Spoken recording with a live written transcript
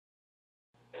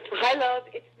Hi, love.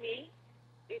 It's me.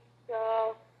 It's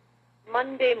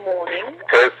Monday morning.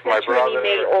 Yes, I sent you an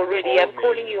email already. I'm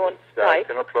calling you on Skype.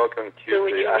 10 o'clock on Tuesday. So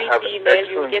when you I read have the email,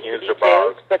 you'll get the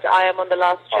details. But I am on the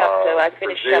last chapter. I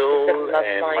finished chapter 7 last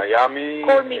night. Miami.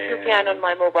 Call me if you can on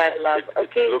my mobile, love.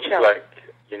 Okay, it looks ciao. like,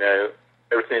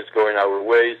 everything is going our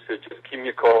way, so just give me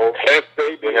a call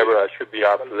whenever I should be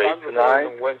up late tonight.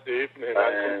 On Wednesday evening,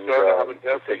 I'm And, concerned I haven't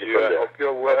heard from take it you. from I there. hope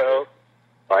you're well.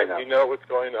 Bye now. You know what's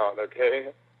going on,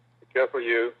 okay? Take care for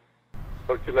you.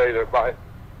 Talk to you later. Bye.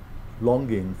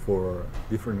 Longing for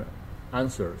different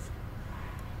answers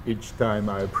each time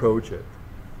I approach it.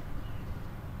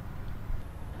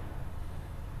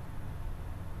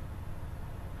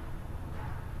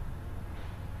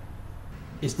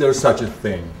 Is there such a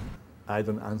thing? I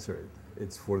don't answer it.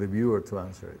 It's for the viewer to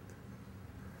answer it.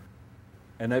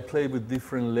 And I play with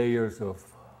different layers of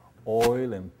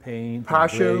oil and paint.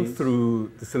 Passion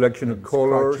through the selection of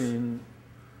colors,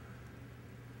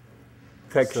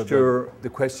 texture. So the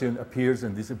question appears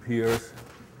and disappears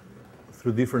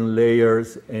through different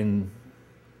layers and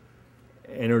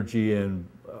energy, and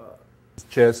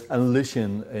just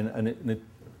unleashing, and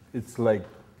it's like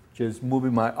just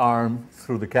moving my arm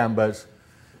through the canvas,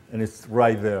 and it's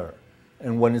right there.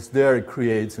 And when it's there, it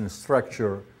creates a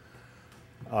structure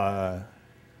that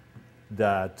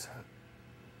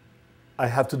I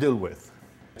have to deal with.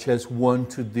 Just want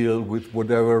to deal with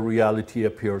whatever reality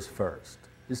appears first.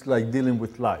 It's like dealing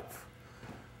with life.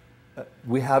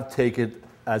 We have to take it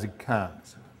as it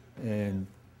comes, and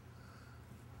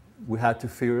we had to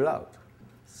figure it out.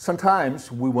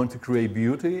 Sometimes we want to create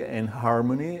beauty and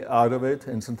harmony out of it,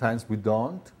 and sometimes we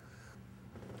don't.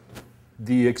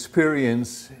 The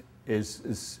experience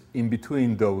is in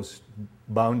between those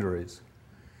boundaries.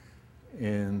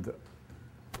 And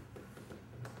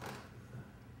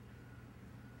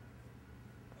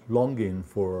longing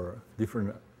for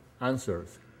different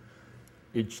answers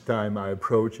each time I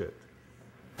approach it.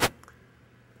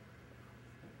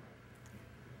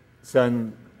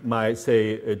 Some might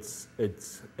say it's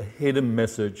a hidden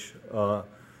message. Well,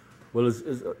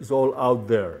 it's all out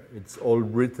there. It's all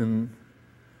written.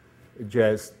 It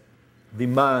just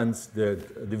demands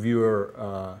that the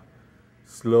viewer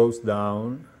slows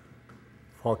down,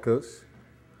 focus,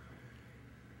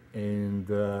 and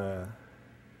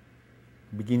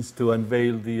begins to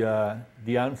unveil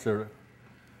the answer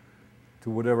to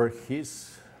whatever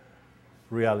his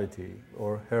reality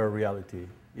or her reality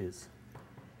is.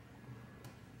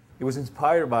 It was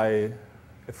inspired by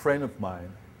a friend of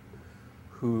mine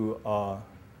who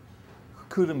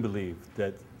couldn't believe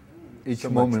that each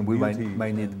moment we might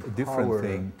need a different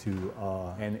thing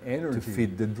to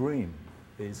fit the dream.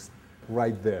 Is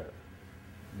right there.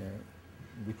 Yeah.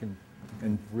 We can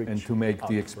and to make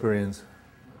the experience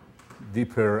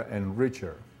deeper and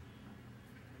richer.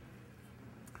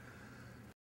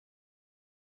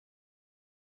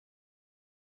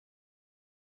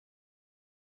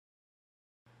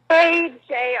 Hey,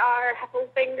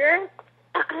 J.R.Heffelfinger.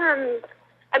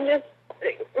 I'm just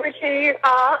returning your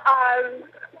call.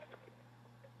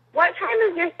 What time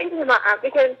is your thing tomorrow?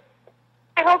 Because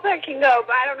I hope I can go,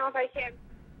 but I don't know if I can.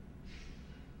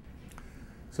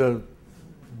 So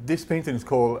this painting is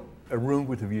called A Room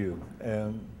with a View,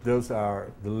 and those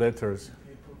are the letters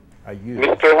I use.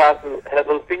 Mr.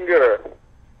 Heffelfinger,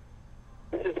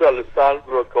 this is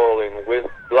Alessandro calling with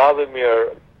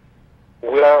Vladimir.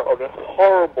 We are on a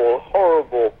horrible,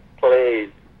 horrible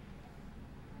place.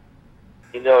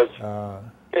 It's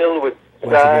filled with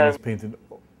once again, it's sand. painted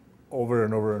over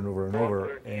and over and over and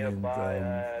over, and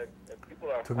it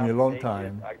took me a long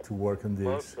time to work on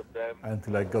this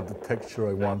until I got the texture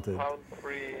I wanted.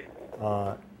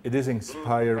 It is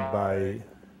inspired by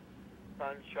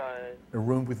A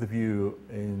Room with a View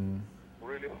in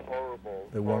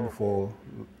the wonderful,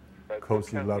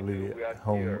 cozy, lovely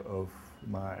home of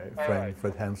my friend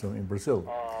Fred Hanson in Brazil.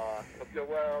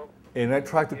 And I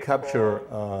tried to capture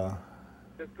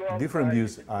different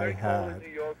views I had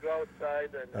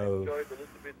of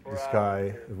the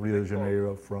sky of Rio de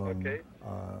Janeiro from that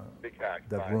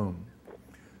room,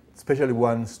 especially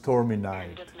one stormy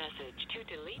night.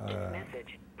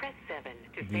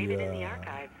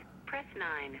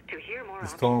 The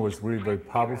storm was really very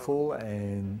powerful,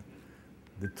 and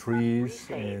the trees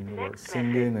were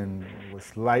singing and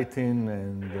was lighting,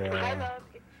 and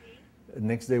the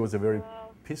next day was a very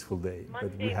peaceful day,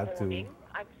 but we had to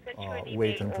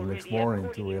wait until next morning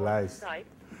to realize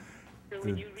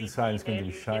the sun is going to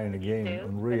be shining again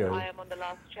on Rio,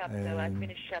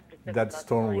 and that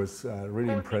storm was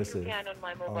really impressive,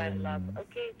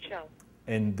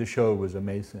 and the show was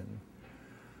amazing.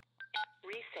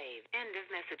 Resave. End of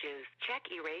messages. Check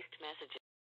erased messages.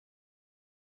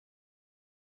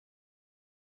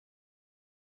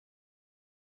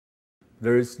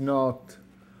 there is not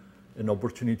an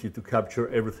opportunity to capture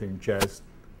everything just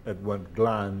at one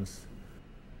glance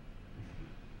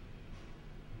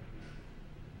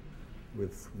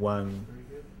with one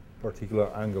particular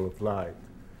angle of light.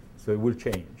 So it will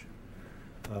change.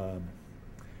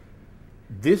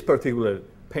 This particular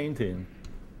painting,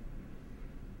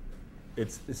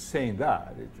 it's saying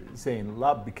that. It's saying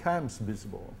love becomes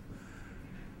visible.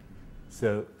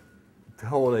 So the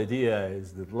whole idea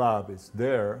is that love is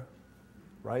there,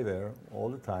 right there, all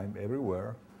the time,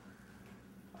 everywhere.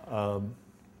 But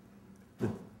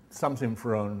something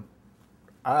from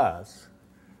us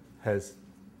has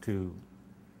to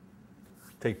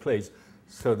take place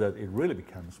so that it really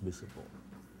becomes visible.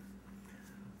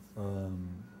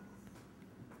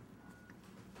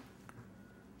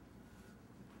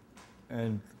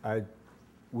 And I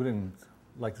wouldn't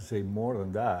like to say more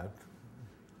than that,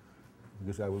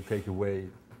 because I will take away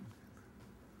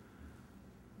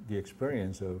the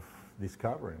experience of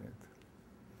discovering it.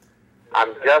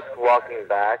 I'm just walking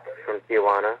back from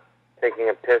Tijuana, taking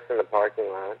a piss in the parking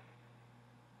lot,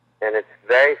 and it's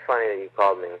very funny that you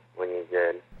called me when you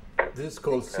did. This is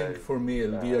called Sing For Me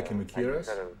El Día Que Me Quieras.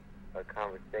 Kind of a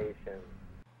conversation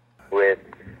with...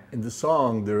 In the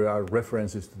song, there are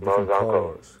references to different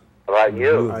colors. About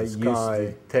you. I used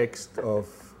the text of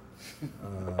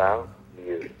about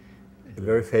you. The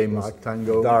very famous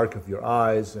tango, Dark of Your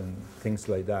Eyes, and things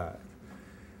like that.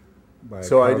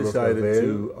 So I decided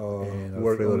to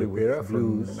work only with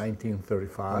blues,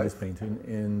 1935, this painting,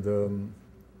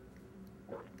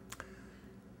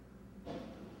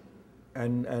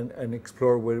 and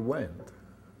explore where it went.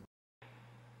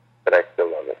 But I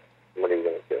still love it. What are you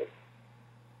going to do?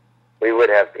 We would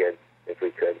have kids if we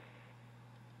could.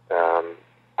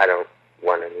 I don't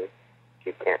want any.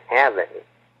 You can't have any.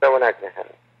 So we're not going to have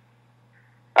it.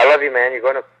 I love you, man. You're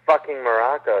going to fucking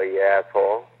Morocco, you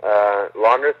asshole.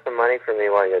 Launder some money for me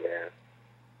while you're there.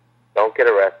 Don't get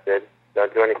arrested.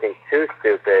 Don't do anything too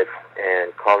stupid.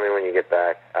 And call me when you get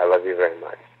back. I love you very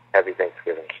much. Happy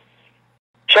Thanksgiving.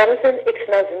 Jonathan, it's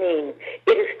Nazneen.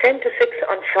 It is 10 to 6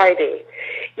 on Friday.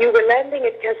 You were landing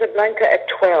at Casablanca at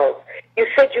 12. You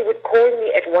said you would call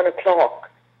me at 1 o'clock.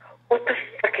 What the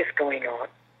fuck is going on?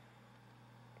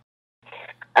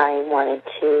 I wanted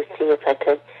to see if I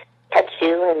could catch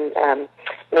you and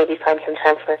maybe find some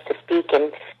time for us to speak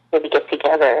and maybe get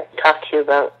together, talk to you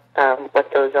about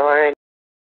what those are.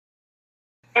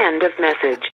 End of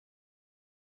message.